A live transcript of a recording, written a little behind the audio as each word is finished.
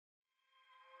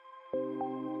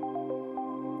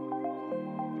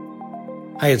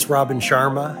Hi, it's Robin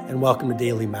Sharma, and welcome to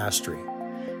Daily Mastery.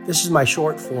 This is my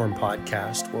short-form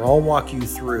podcast where I'll walk you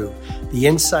through the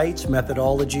insights,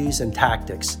 methodologies, and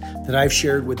tactics that I've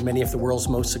shared with many of the world's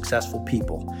most successful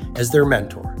people as their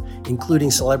mentor,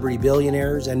 including celebrity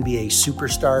billionaires, NBA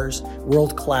superstars,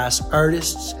 world-class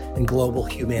artists, and global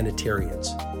humanitarians.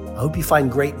 I hope you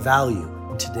find great value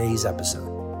in today's episode.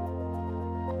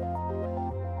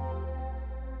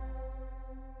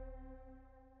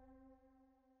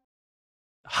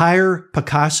 Hire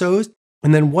Picassos,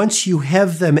 and then once you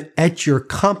have them at your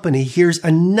company, here's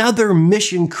another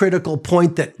mission critical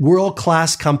point that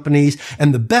world-class companies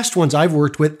and the best ones I've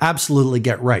worked with absolutely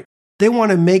get right. They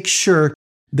want to make sure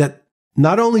that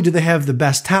not only do they have the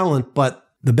best talent, but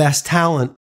the best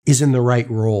talent is in the right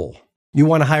role. You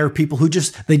want to hire people who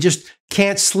just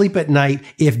can't sleep at night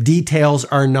if details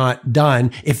are not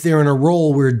done, if they're in a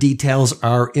role where details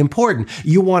are important.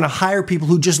 You want to hire people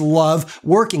who just love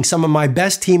working. Some of my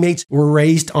best teammates were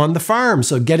raised on the farm.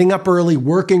 So getting up early,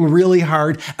 working really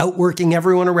hard, outworking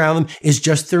everyone around them is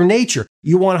just their nature.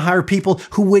 You want to hire people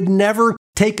who would never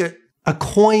take a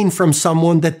coin from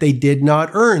someone that they did not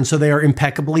earn. So they are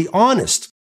impeccably honest.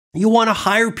 You want to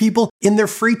hire people in their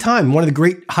free time. One of the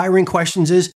great hiring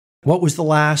questions is, what was the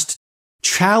last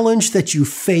challenge that you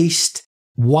faced?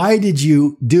 Why did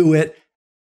you do it?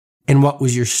 And what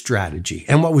was your strategy?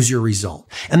 And what was your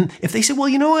result? And if they say, well,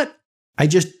 you know what? I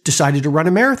just decided to run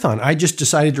a marathon. I just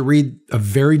decided to read a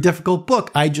very difficult book.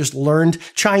 I just learned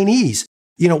Chinese.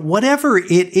 Whatever it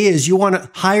is, you want to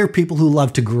hire people who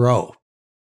love to grow.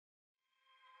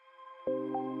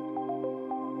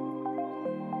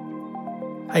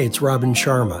 Hi, it's Robin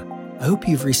Sharma. I hope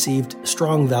you've received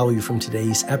strong value from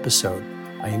today's episode.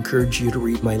 I encourage you to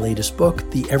read my latest book,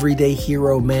 The Everyday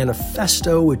Hero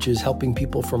Manifesto, which is helping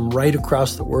people from right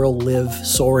across the world live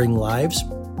soaring lives.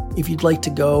 If you'd like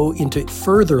to go into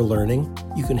further learning,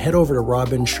 you can head over to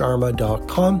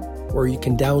robinsharma.com, where you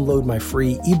can download my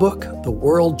free ebook, The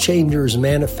World Changers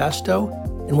Manifesto.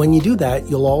 And when you do that,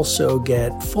 you'll also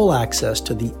get full access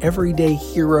to the Everyday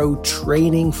Hero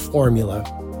Training Formula,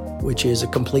 which is a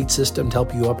complete system to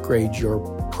help you upgrade your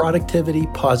productivity,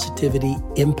 positivity,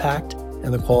 impact,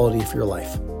 and the quality of your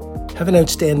life. Have an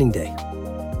outstanding day.